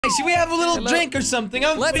Should we have a little drink or something?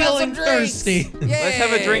 I'm Let's feeling thirsty. Let's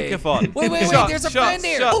have a drink-a-thon. Wait, Shot, there's a shot, friend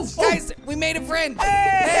here. shot. Guys, we made a friend.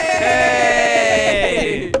 Hey!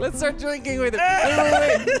 Let's start drinking with him.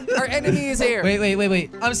 Wait. Our enemy is here. Wait.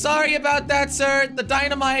 I'm sorry about that, sir. The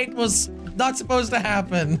dynamite was not supposed to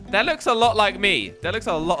happen. That looks a lot like me. That looks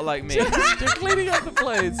a lot like me. They're cleaning up the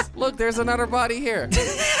place. Look, there's another body here.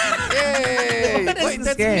 Yay! What is Wait, this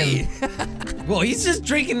that's game? me. Well, he's just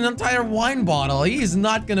drinking an entire wine bottle. He's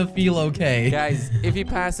not gonna feel okay. Guys, if he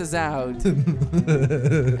passes out,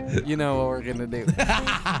 you know what we're gonna do.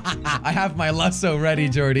 I have my lasso ready,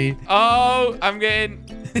 Jordy. Oh, I'm getting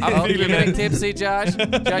You're feeling getting it. tipsy, Josh.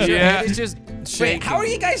 Josh, your Yeah. head is just shaking. Wait, how are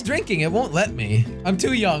you guys drinking? It won't let me. I'm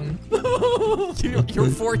too young. You're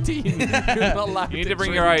 14. You're not allowed You need to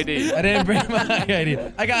bring drink. your ID. I didn't bring my ID.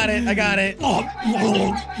 I got it. Oh.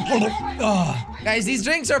 Guys, these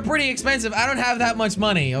drinks are pretty expensive. I don't have that much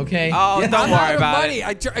money, okay? Oh, Yeah. don't I'm worry out of about money.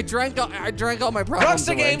 it. I drank all my problems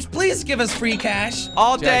Rockstar away. Games, please give us free cash.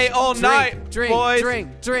 All day, Josh, all night, drink, boys.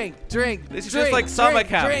 Drink. This is just like summer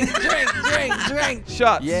camp. Drink.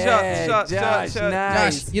 Shot, Yeah, shot. Josh,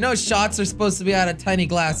 nice. Josh, you know shots are supposed to be out of tiny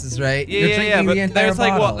glasses, right? Yeah, You're yeah, drinking but the entire there's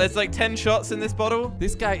like bottle. what? There's like 10 shots in this bottle.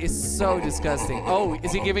 This guy is so disgusting. Oh,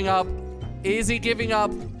 is he giving up? Is he giving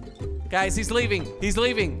up? Guys, he's leaving. He's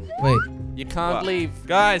leaving. Wait. You can't What? leave.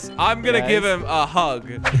 Guys, I'm gonna Guys. give him a hug.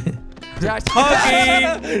 Josh.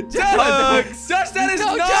 Huggy! Hugs! Josh, that is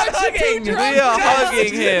No, not Josh, you're hugging. too drunk. We are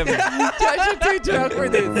hugging him. Josh, you're too drunk for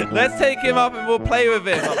this. Let's take him up and we'll play with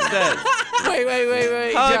him upstairs.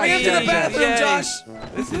 Wait. Hug Bring him to the Yay, bathroom, yay. Josh.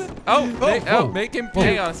 This is. Oh, Make him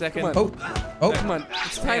Hang pee. on a second. Come Oh, oh. Come on.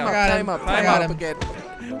 It's Hang time on. up. I got Time him. up. I Time got up him. again.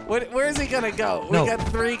 Where's he gonna go? No. We got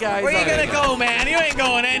 3 guys. Where you on gonna him. go, man? You ain't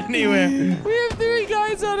going anywhere. We have 3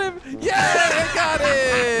 guys on him. Yeah, I got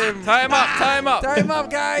him. Tie him up, tie him up. Time up,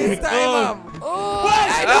 guys. Time Oh. up. Oh,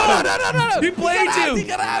 What? hey, Oh. no. He played you. He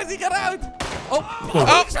got out.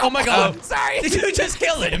 Oh my God. Sorry. Did you just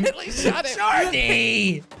kill him? He shot him.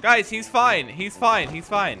 Jordy. Guys, he's fine. He's fine.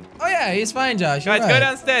 Oh yeah, he's fine, Josh. You're Guys, right. go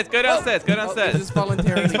downstairs. Go downstairs. Go Oh, this downstairs. is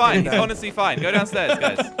voluntary. He's fine. He's honestly fine. Go downstairs,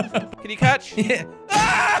 guys. Can you catch? Yeah.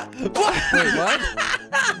 Ah! What? Wait, what?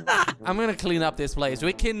 I'm gonna clean up this place.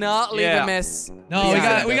 We cannot leave Yeah. a mess. No, we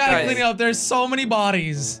Yeah, gotta guys. clean it up. There's so many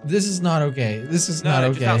bodies. This is not okay. This is not No,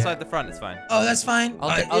 okay. just outside the front. It's fine. Oh, that's fine.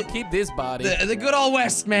 I'll keep this body the good old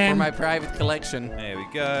West, for man. my private collection. There we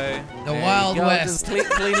go. The There you Wild go, West. Just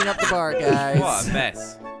cleaning up the bar, guys. What a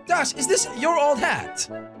mess. Josh, is this your old hat?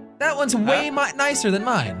 That one's way nicer than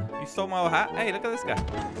mine. You stole my old hat? Hey, look at this guy.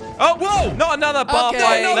 Oh, Whoa! not another bar Okay.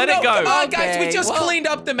 fight. No, Let it go. Come on, guys. We Okay, just well- cleaned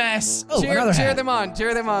up the mess. Oh, another cheer hat. them on.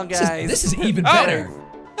 Cheer them on, guys. This is even Oh. better.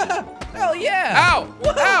 Hell yeah. Ow!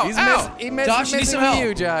 Ow! He's Ow! He's Josh, you need messing some with help.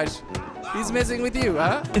 you, Josh. He's messing with you,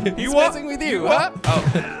 huh? He's what? messing with you, What? huh?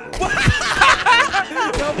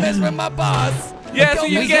 Oh. Don't mess with my boss. Yeah, so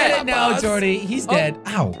Don't you We mess get with it my now, boss. Jordy. He's Oh. dead.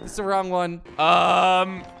 Ow. It's the wrong one.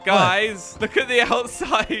 Guys, look at the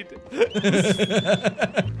outside.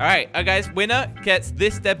 All right, guys, winner gets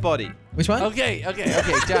this dead body. Which one? Okay,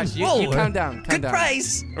 Josh, you Whoa. calm down. Calm Good down.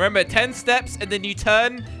 price. Remember, 10 steps, and then you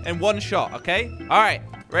turn, and 1 shot, okay? All right,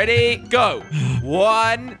 ready, go.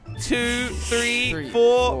 1, 2, 3, 3,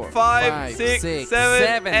 4, 5, 5, 6, 6,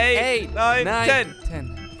 7, 8, 9, 10.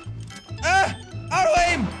 10. Ah! Out of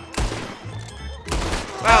aim!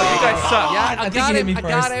 Wow, you guys suck. Yeah, I think got you hit him, me I first.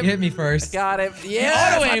 got him. You hit me first. Got it. The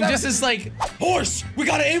Yeah. auto aim just is like, horse! We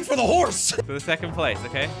gotta aim for the horse! For the second place,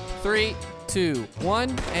 okay? 3, 2,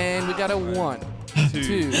 1, and we got a 1.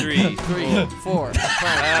 2, 3, 3, 4,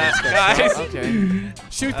 5. guys. Okay.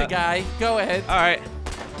 Shoot the guy. Go ahead. All right.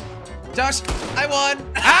 Josh, I won!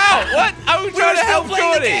 Ow! What? I was We trying were to still help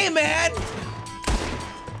playing Jordy. the game, man!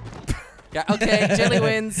 Yeah, okay, Jelly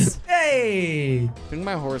wins. Hey! I think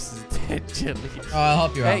my horse is dead, Jelly. Oh, I'll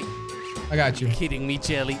help you Hey, out. I got you. kidding me,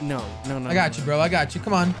 Jelly? No. I got you, bro. I got you.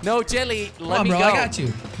 Come on. No, Jelly, Come let on, me bro. go. I got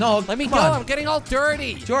you. No, Let me come go. on. I'm getting all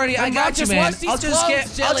dirty. Jordy, I got you, just man. wash these I'll just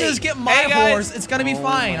clothes, get Jelly. my Hey, guys. horse. It's gonna be Oh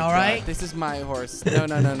fine, my all God, right? This is my horse. No,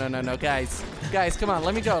 guys. Guys, come on.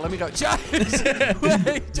 Let me go. Josh.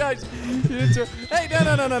 Wait, Josh. Hey,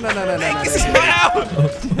 no.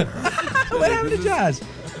 What happened to Josh?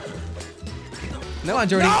 Come on,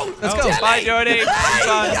 Jordy. No. Let's Oh, go. bye, Jordy. Have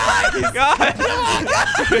fun. Guys.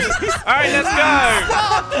 All right, let's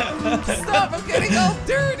go. Stop. I'm getting all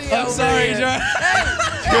dirty. I'm over sorry, here.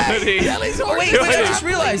 Jordy. Jordy. Jelly's horse. Wait, is but I just trapping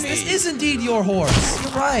realized me. this is indeed your horse.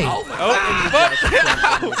 You're right. Oh, my Oh,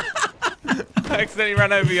 God. fuck. I accidentally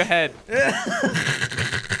ran over your head.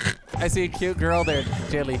 I see a cute girl there,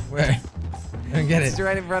 Jelly. Where? I don't get She's it.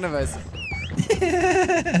 right in front of us.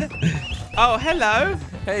 Oh, hello.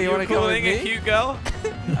 Hey, you You're want to come with calling a me? cute girl?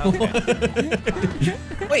 Okay.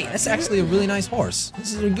 Wait, that's actually a really nice horse.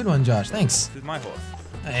 This is a good one, Josh. Thanks. This is my horse.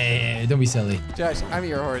 Hey, don't be silly. Josh, I'm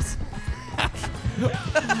your horse.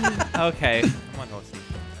 Okay. Come on, horsey.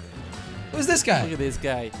 Who's this Look guy? at this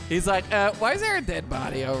guy. He's like, why is there a dead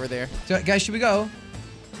body over there? So, guys, should we go?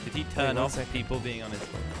 Did he turn one off sec. people being on his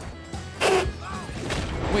horse?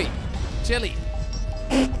 Wait, Jelly.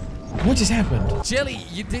 What just happened? Jelly,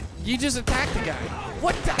 you just attacked the guy.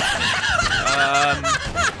 What the?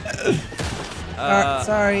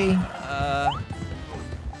 Sorry.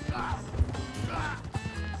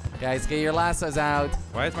 Guys, get your lassos out.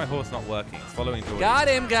 Why is my horse not working? It's following Jordy. Got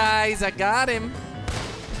him, guys. I got him.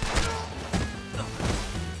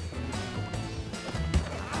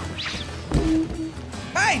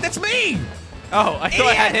 Hey, that's me! Oh, I thought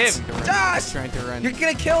I had Idiot! him. Josh! Trying to run. You're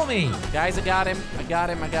gonna kill me! Guys, I got him. I got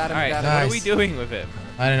him. I got him. All I right, got so him. what are Nice. we doing with him?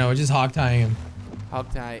 I don't know, we're just hog tying him. Hog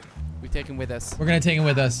tight. We take him with us. We're gonna take him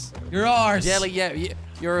with us. You're ours! Jelly, yeah,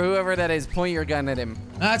 you're whoever that is. Point your gun at him.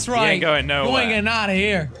 That's right. ain't going nowhere. You ain't getting out of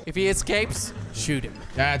here. If he escapes, shoot him.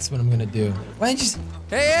 That's what I'm gonna do. Why didn't you just...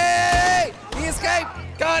 Hey! He escaped!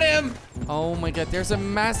 Got him! Oh my god, there's a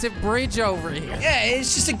massive bridge over here. Yeah,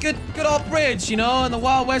 it's just a good old bridge, you know? In the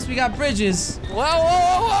Wild West, we got bridges. Whoa,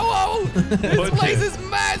 whoa, whoa, whoa, whoa! This Look place it. is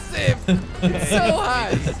massive! It's so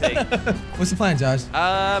high. What's the plan, Josh?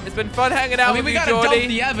 It's been fun hanging out I mean, with we you, gotta Jordy. dump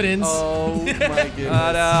the evidence. Oh my goodness.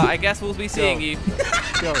 But I guess we'll be seeing Go. you.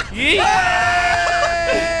 Go.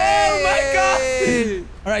 Yeah! Oh my god!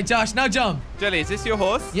 All right, Josh, now jump. Jelly, is this your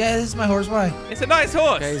horse? Yeah, this is my horse. Why? It's a nice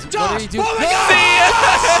horse. Guys, what Josh! are you doing? Oh my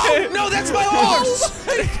god! See ya! No, that's my horse!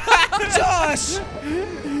 Josh!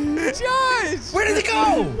 Josh! Where did it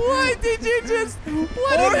go? What did you just... What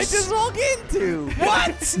did I Horse? just walk into?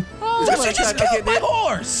 What? Oh Josh, my you just God, killed okay, my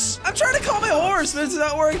horse! I'm trying to call my horse, but it's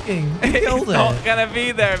not working. You It's killed not it. gonna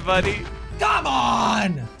be there, buddy. Come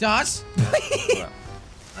on! Josh?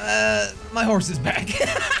 My horse is back.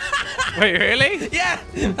 Wait, really? Yeah!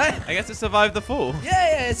 I guess it survived the fall.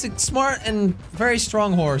 Yeah, it's a smart and very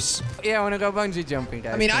strong horse. Yeah, I want to go bungee jumping,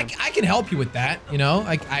 guys. I mean, I can help you with that, you know?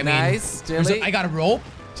 I mean, Nice, there's Jelly. I got a rope.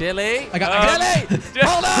 Chili. I got Jelly!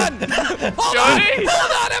 Hold on! Hold Johnny! on!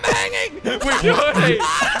 Hold on, I'm hanging! Wait, Jordy!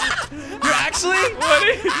 You're actually? What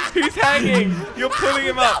is, who's hanging? You're pulling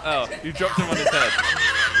him up. Oh, you dropped him on his head.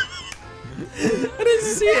 I didn't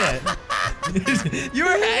see it. You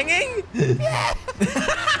were hanging?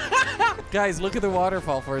 Guys, look at the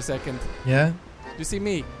waterfall for a second. Yeah. You see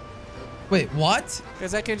me? Wait, what?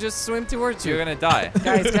 Because I can just swim towards you. You're gonna die.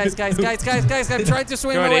 Guys, I'm trying to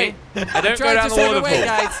swim Jordy, away. I don't go Trying down to the swim away,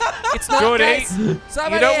 waterfall. guys. It's not Jordy, guys. You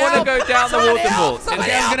Somebody don't want to help. go down the Somebody waterfall. help.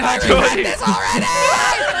 Somebody I'm help. gonna help I you. regret Jordy. this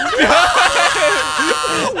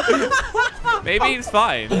already. Maybe he's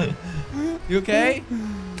fine. You okay?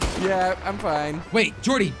 Yeah, I'm fine. Wait,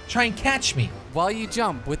 Jordy, try and catch me. While you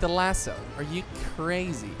jump with the lasso. Are you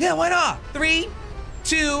crazy? Yeah, why not? 3,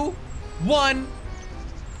 2, 1.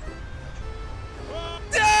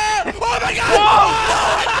 Ah! Oh my god!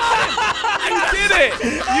 You did it!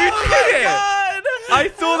 You did it!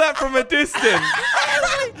 I saw that from a distance.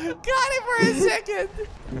 Got it for a second.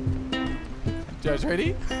 Josh,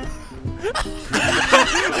 ready?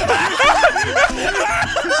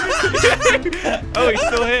 Oh, he's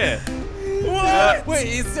still here. What? Wait,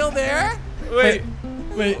 he's still there? Wait.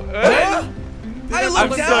 Wait. What? I I'm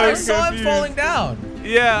looked down. so I saw him confused. falling down.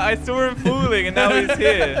 Yeah, I saw him falling and now he's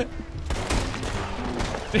here.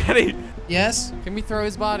 Jenny, Yes? Can we throw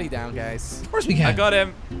his body down, guys? Of course we can. I got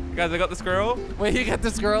him. Guys, I got the squirrel. Wait, you got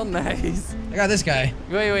this girl? Nice. I got this guy.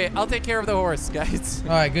 Wait, I'll take care of the horse, guys. All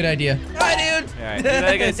right, good idea. Bye, dude. Alright, so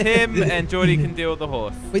there goes him and Jordy can deal with the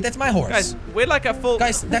horse. Wait, that's my horse. Guys, we're like a full...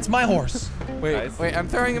 Guys, that's my horse. Wait, I'm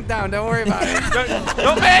throwing him down. Don't worry about it.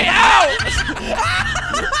 Don't me! Ow!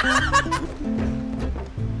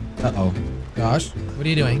 Uh-oh. Josh, what are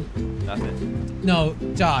you doing? Nothing. No,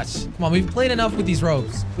 Josh. Come on, we've played enough with these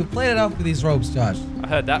ropes. We've played enough with these ropes, Josh. I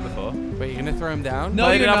heard that before. Wait, you're gonna throw him down? No,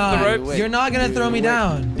 Played you're enough with not. the ropes? You're not gonna throw me Do it.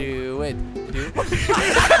 down. Do it. Do it.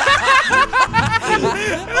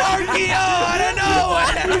 Archeo out of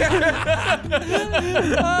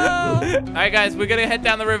nowhere! Alright, guys, we're gonna head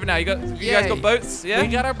down the river now. You guys Yay. got boats? Yeah? We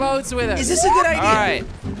got our boats with us. Is this a good idea? Alright.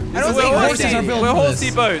 I don't We're think horses horsey. are built We're for horsey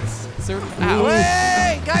this. boats. So,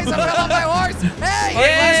 hey, guys, I fell off my horse. Hey! All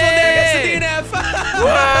right, last one there Yay! gets the DNF.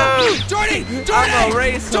 Whoa! Jordy! I'm a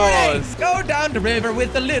racehorse. Go down the river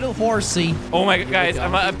with the little horsey. Oh my god, guys,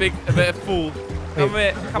 I'm at a bit of a fool. Come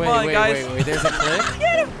on, Wait, guys. Wait, there's a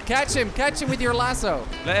cliff? Catch him with your lasso.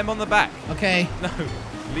 Let him on the back. Okay. No.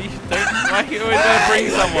 Leash, don't. Why are you always gonna bring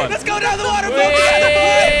someone? Let's go down the waterfall.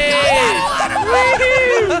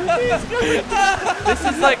 This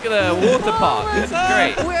is like the water park. This is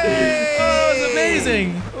great. Oh, it's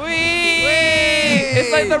amazing. Whee!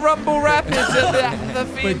 It's like the Rumble Rapids at the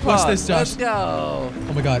theme Wait, park. push this, Josh. Let's go.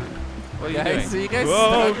 Oh my God. What are you Guys, doing? so you guys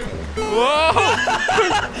Whoa! stuck. Whoa!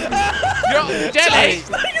 Yo, Jelly!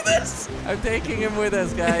 Look at this. I'm taking him with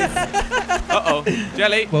us, guys. Uh-oh.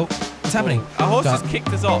 Jelly. Whoa, what's happening? Our horse Josh, just kicked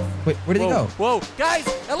us off. wait, where did he go? Whoa, guys,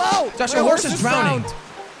 hello! Josh, My your horse is drowning. drowned.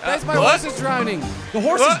 Guys, my what? horse is drowning. The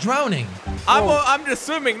horse What? is drowning. I'm just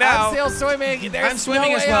swimming now. I'm still swimming. There's I'm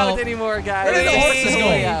swimming no as way well. out anymore, guys. Where did the There's horses no go?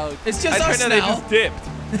 way out. It's I just us don't know, they now. just dipped.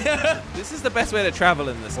 This is the best way to travel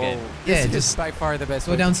in this game. Yeah, This is just by far the best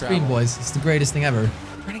go way to downstream, travel. boys. It's the greatest thing ever.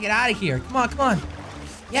 We're gonna get out of here. Come on, come on.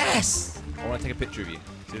 Yes. I want to take a picture of you.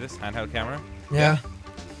 See this? Handheld camera. Yeah.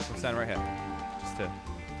 We'll stand right here. Just to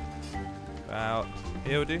about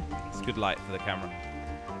here will do. It's good light for the camera.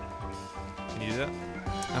 Can you do that?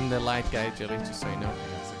 I'm the light guy, Jelly, just so you know.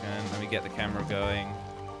 Yes, I can. Let me get the camera going.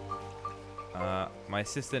 My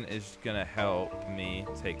assistant is gonna help me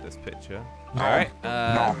take this picture. All right.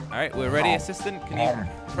 All right. We're ready, assistant. Can you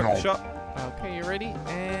front the shot? Okay, you ready?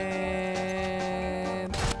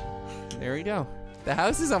 And there we go. The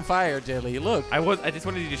house is on fire, Jelly. Look. I just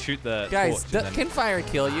wanted you to shoot the Guys, torch and then- can fire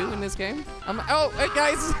kill you in this game? Oh, hey,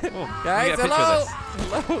 guys. Oh, Guys, let me get a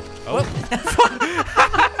picture hello. of this. Hello.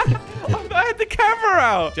 Oh. I had the camera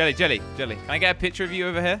out. Jelly. Can I get a picture of you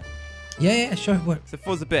over here? Yeah, sure. What? So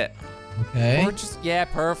fuzz a bit. Okay. Or just, yeah,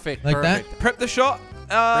 perfect. Like that? perfect. Prep the shot.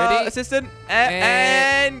 Ready? Assistant. And-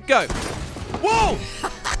 And go. Whoa!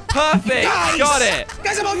 Perfect. Guys! Got it.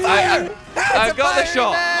 Guys, I'm on fire! I've got the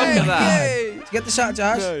shot. Look at that. Yay. Did you get the shot,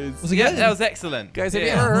 Josh? Nice. Was it Yeah, good? that was excellent. Guys, have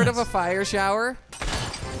Yeah. you ever heard nice. of a fire shower?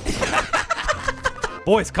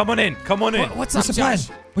 Boys, come on in. Come on in. What's What's up, the plan? Josh?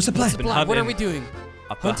 What's the plan? been What are hunting. we doing?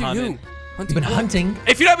 I've been Hunting who? hunting. Hunting You've been who? hunting.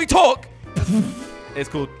 If you let me talk, it's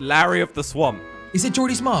called Larry of the Swamp. Is it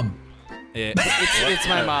Jordy's mom? Yeah. It's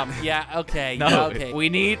my mom. Yeah, okay. No, yeah, okay. we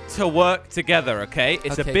need to work together, okay?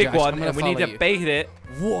 It's a Okay, big Josh, I'm one, gonna and we need follow to you. bait it.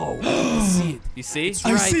 Whoa. I see it. You see? It's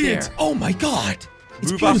right there. Oh my God!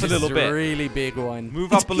 It's Move up a beautiful. little It's bit. a really big one.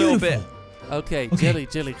 Move It's up a little bit. beautiful. Okay, Okay.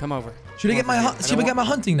 Jelly, come over. Should I get my Come over here. should we get my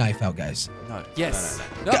hunting knife out, guys? No. Yes.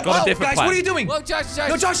 No. Got a different guys, plan. what are you doing? Whoa, Josh.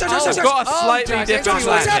 No, Josh, I've got a slightly different Josh, plan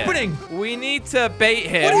what's here. happening? We need to bait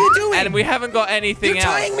him. What are you doing? And we haven't got anything You're else.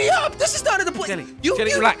 tying me up. This is not in the place.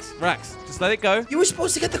 Jelly, relax. Just let it go. You were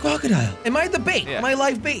supposed to get the crocodile. Am I the bait? Yeah. Am I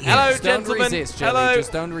live bait? here? Hello, Just don't gentlemen. resist, Jelly. Hello.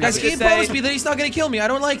 Just don't Guys, resist. he say- promised me that he's not gonna kill me. I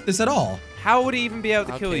don't like this at all. How would he even be able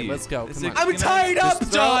to kill Okay, you? let's go. It's Come a- on. I'm you know, tied up,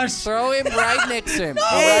 just Josh. Throw him right next to him.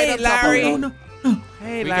 Hey, right on top of Larry. him. No.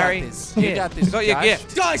 Hey, We Larry. got this. We Here, got this. I got your Josh.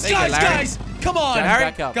 gift. Guys, There you go, guys, Larry. guys, come on. Josh, Larry,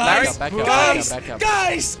 back up. Guys, back up, guys, back up.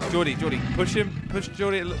 guys, Jordy, push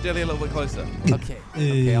Jelly a little bit closer.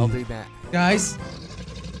 Okay, I'll do that. guys.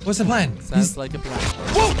 What's the plan? Sounds like a plan.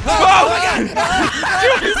 Whoa! Oh my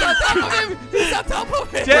God! He's on top of him! He's on top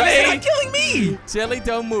of him! Jelly! He's not killing me. Jelly,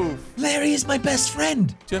 don't move. Larry is my best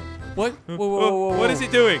friend. What? Whoa. What is he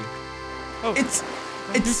doing? It's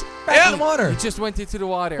back Yeah. in the water. He just went into the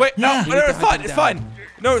water. Wait, Yeah. no, it's fine. It's fine.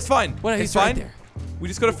 No, it's fine. What? It's He's fine. right there. We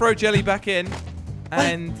just gotta throw Jelly back in,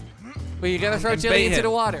 and Wait, you gotta throw And Jelly bait into him. the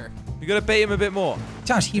water. we gotta bait him a bit more.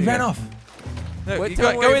 Josh, he ran go. off. No, Wait, you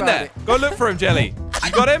don't go worry in about there. it. Go look for him, Jelly.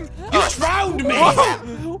 You got him? You drowned me.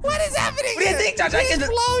 Whoa. What is happening? What do you think, Josh? I He's can-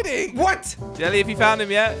 floating. What? Jelly, have you found him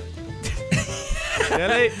yet?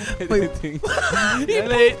 Jelly, He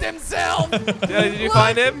Jelly, pooped himself. Jelly, did you Look.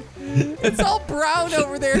 find him? It's all brown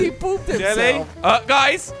over there. He pooped Jelly, himself.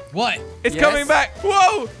 guys, What? it's Yes? coming back.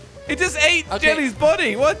 Whoa! It just ate Okay. Jelly's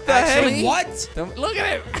body. What the Actually- heck? What? Don't look at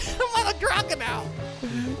him. I'm on a crocodile.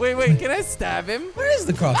 Wait, can I stab him? Where is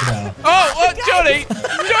the crocodile? Oh, Johnny!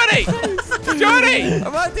 Johnny! I'm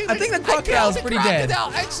on I think the crocodile's pretty dead.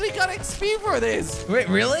 Crocodile actually got XP for this. Wait,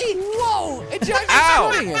 really? Whoa! And Johnny's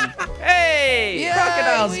Ow. shooting him. Hey! Yeah,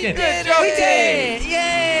 Crocodile we skin. did job, We it. did it!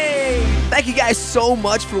 Yay! Thank you guys so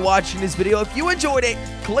much for watching this video. If you enjoyed it,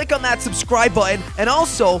 click on that subscribe button, and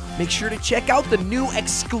also make sure to check out the new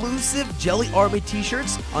exclusive Jelly Army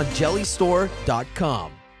t-shirts on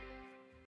jellystore.com.